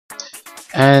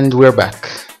And we're back.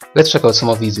 Let's check out some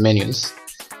of these menus.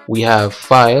 We have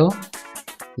File,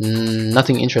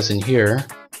 nothing interesting here.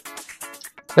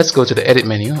 Let's go to the Edit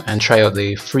menu and try out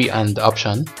the Freehand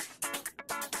option.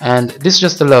 And this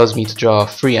just allows me to draw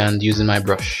freehand using my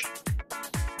brush.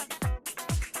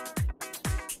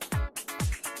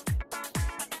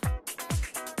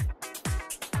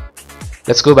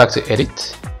 Let's go back to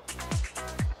Edit.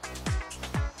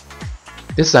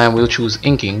 This time we'll choose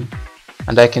Inking,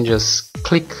 and I can just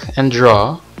click and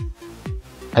draw,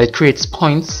 and it creates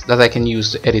points that I can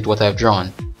use to edit what I've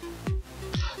drawn.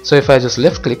 So if I just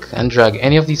left click and drag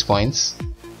any of these points,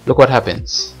 look what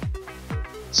happens.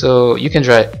 So you can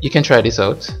try this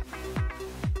out.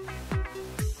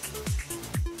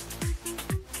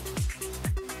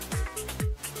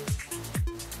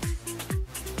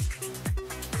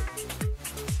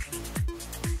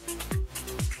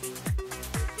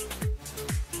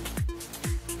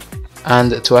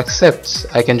 And to accept,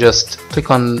 I can just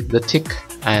click on the tick,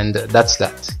 and that's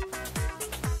that.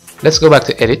 Let's go back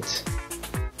to Edit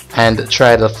and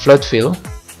try the Floodfill,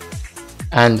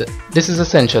 and this is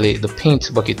essentially the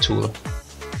paint bucket tool.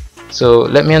 So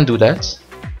let me undo that,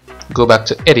 go back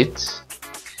to Edit,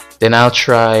 then I'll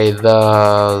try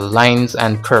the lines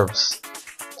and curves,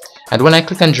 and when I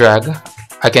click and drag,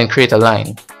 I can create a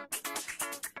line.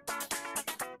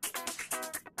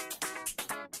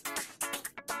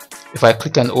 If I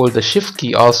click and hold the Shift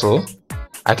key also,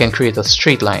 I can create a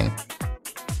straight line.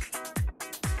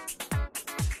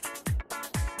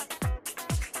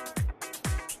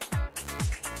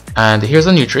 And here's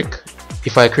a new trick.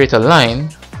 If I create a line,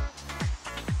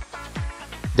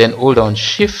 then hold down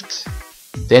Shift,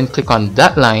 then click on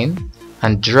that line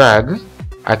and drag,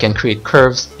 I can create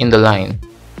curves in the line.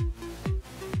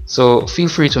 So feel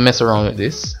free to mess around with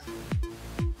this.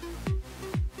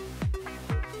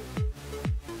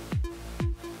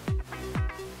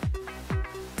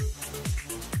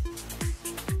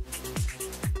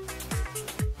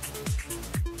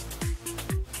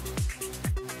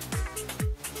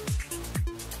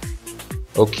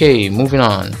 Okay, moving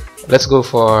on. Let's go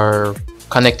for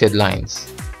connected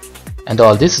lines. And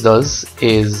all this does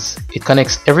is it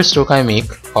connects every stroke I make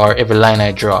or every line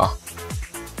I draw.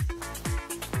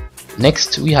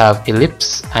 Next we have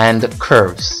ellipse and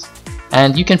curves.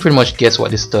 And you can pretty much guess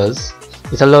what this does.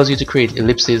 It allows you to create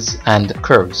ellipses and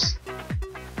curves.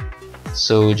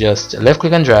 So just left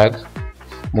click and drag,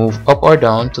 move up or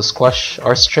down to squash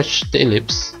or stretch the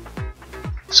ellipse.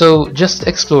 So just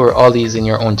explore all these in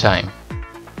your own time.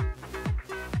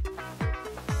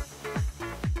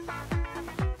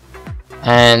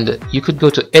 And you could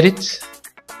go to Edit,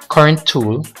 Current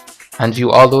Tool, and view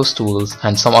all those tools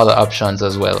and some other options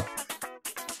as well.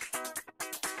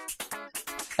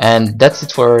 And that's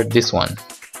it for this one.